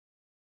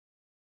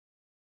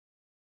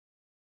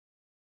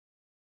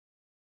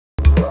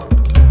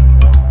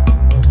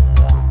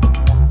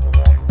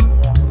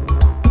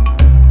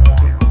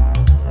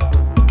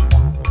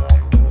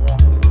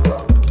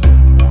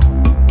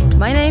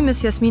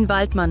is Jasmin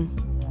Waldmann.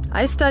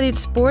 I studied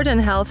sport and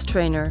health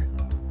trainer.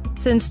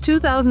 Since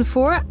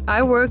 2004,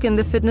 I work in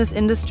the fitness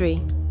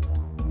industry.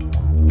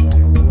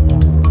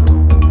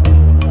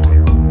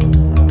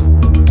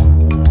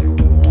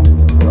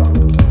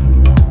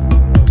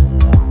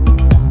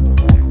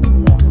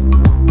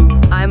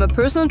 I'm a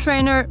personal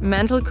trainer,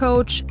 mental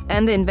coach,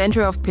 and the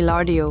inventor of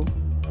Pilardio.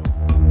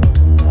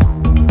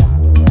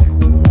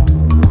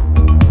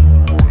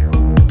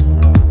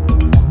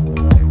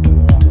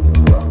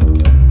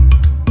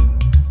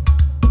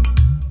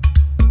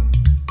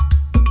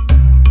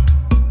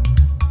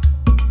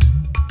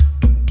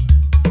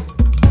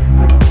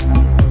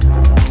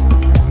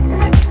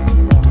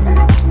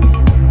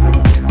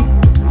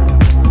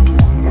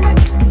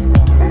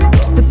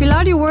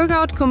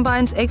 Workout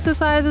combines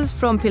exercises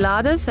from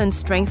Pilates and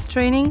strength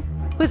training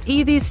with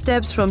easy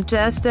steps from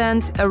jazz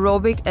dance,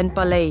 aerobic and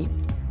ballet.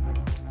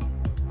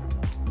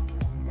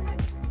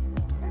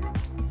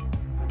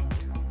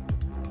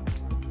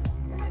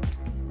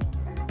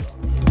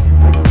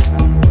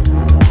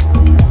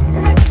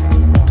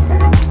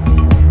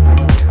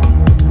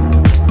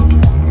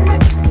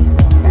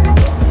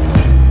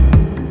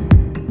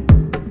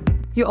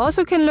 You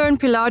also can learn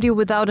Pilardio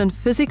without a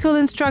physical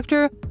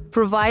instructor,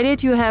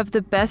 provided you have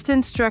the best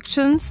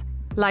instructions,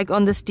 like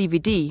on this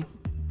DVD.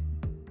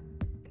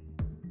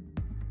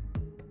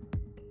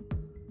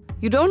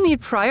 You don't need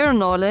prior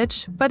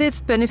knowledge, but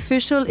it's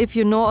beneficial if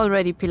you know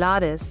already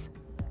Pilates,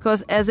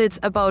 because as it's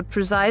about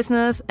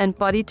preciseness and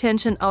body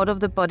tension out of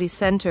the body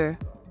center.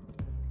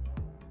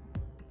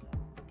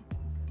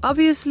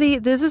 Obviously,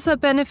 this is a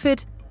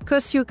benefit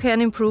because you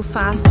can improve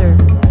faster.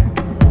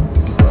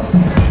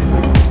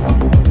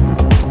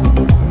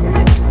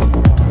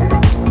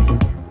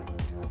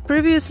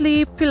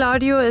 Previously,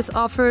 Pilardio is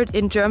offered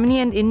in Germany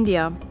and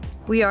India.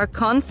 We are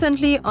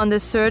constantly on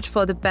the search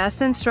for the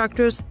best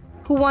instructors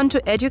who want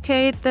to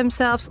educate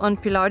themselves on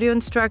Pilardio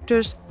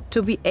instructors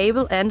to be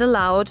able and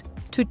allowed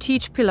to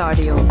teach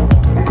Pilardio.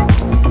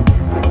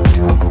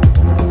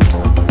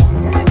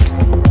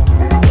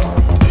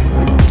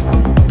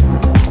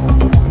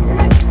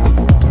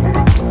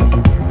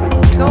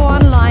 Go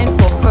online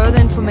for further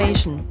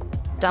information.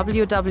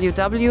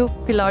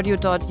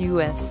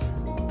 www.pilardio.us